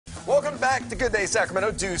Welcome back to Good Day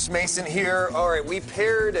Sacramento. Deuce Mason here. All right, we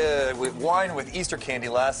paired with wine with Easter candy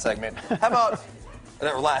last segment. How about,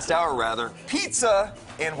 or last hour rather, pizza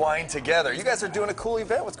and wine together? You guys are doing a cool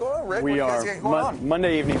event. What's going on, Rick? We what are. You guys got going on?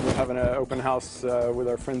 Monday evening, we're having an open house with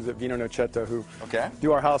our friends at Vino Noceto, who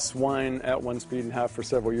do our house wine at OneSpeed and have for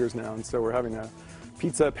several years now. And so we're having a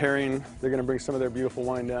pizza pairing. They're going to bring some of their beautiful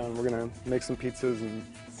wine down. We're going to make some pizzas and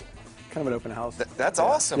kind of an open house. That's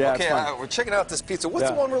awesome. Yeah, okay, we're checking out this pizza. What's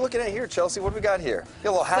the one we're looking at here, Chelsea? What do we got here? Got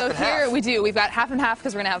a little half and half. So here we do. We've got half and half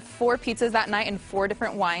because we're going to have 4 pizzas that night and 4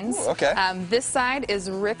 different wines. Ooh, okay. This side is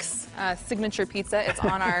Rick's signature pizza. It's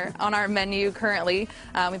on our menu currently.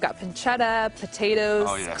 We've got pancetta, potatoes,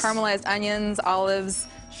 caramelized onions, olives,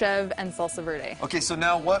 chev, and salsa verde. Okay, so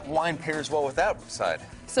now what wine pairs well with that side?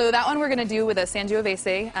 So that one we're going to do with a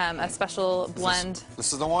Sangiovese, a special blend.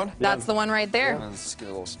 This is the one? That's the one right there. Let's get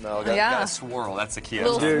a little smell. Got a swirl. That's the key. A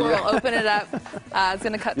little swirl. Open it up. It's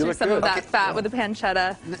going to cut through some of that fat with the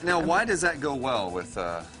pancetta. Now, why does that go well with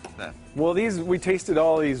that? Well, we tasted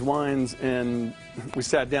all these wines, and we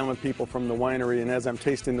sat down with people from the winery, and as I'm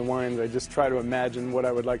tasting the wines, I just try to imagine what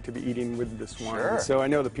I would like to be eating with this wine. Sure. So I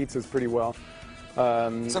know the pizzas pretty well. So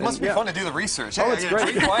it must be fun to do the research. Oh, it's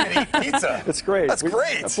great. Drink wine and eat pizza. It's great. That's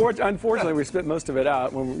great. Unfortunately, we spit most of it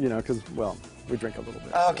out when because we drink a little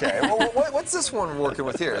bit. Okay. Well, what's this one we're working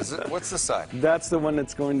with here? What's this side? That's the one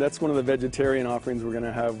that's going. That's one of the vegetarian offerings we're going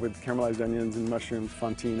to have with caramelized onions and mushrooms,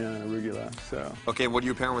 fontina, and arugula. So. Okay. What are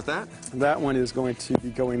you pairing with that? That one is going to be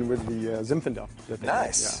going with the Zinfandel.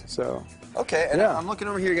 Nice. Yeah, so. Okay, and I'm looking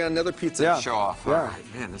over here. You got another pizza to show off. Yeah. All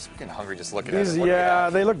right, man, I'm getting hungry just looking at it. Yeah,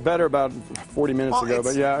 they look better about 40 minutes ago,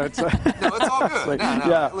 but yeah, it's. No, it's all good.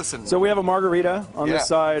 Yeah. Listen. So we have a margarita on this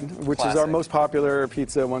side, which is our most popular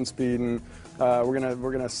pizza, OneSpeed, and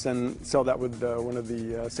we're gonna sell that with one of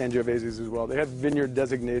the Sangioveses as well. They have vineyard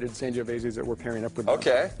designated Sangioveses that we're pairing up with.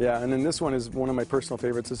 Okay. Yeah, and then this one is one of my personal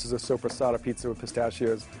favorites. This is a sopressata pizza with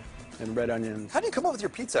pistachios and red onions. How do you come up with your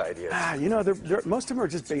pizza ideas? You know, most of them are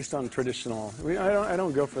just based on traditional. I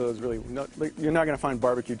don't go for those really. You're not going to find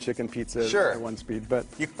barbecue chicken pizza at OneSpeed, but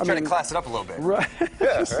you try to class it up a little bit. Right.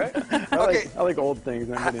 Yeah, right. I like old things.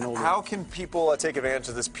 I'm getting older. How can people take advantage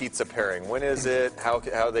of this pizza pairing? When is it? How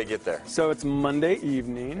do they get there? So it's Monday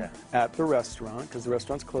evening at the restaurant, because the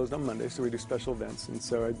restaurant's closed on Monday, so we do special events. And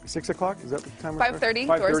so at 6 o'clock, is that the time? 5:30.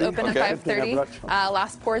 Doors open at 5:30.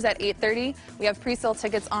 Last pours at 8:30. We have pre-sale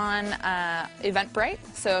tickets on Eventbrite.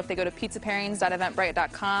 So if they go to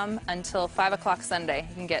pizzapairings.eventbrite.com until 5 o'clock Sunday,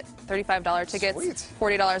 you can get $35 tickets,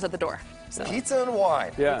 $40 at the door. So. Pizza and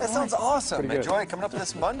wine. Yeah. That sounds awesome. Enjoy it coming up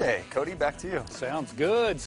this Monday. Cody, back to you. Sounds good.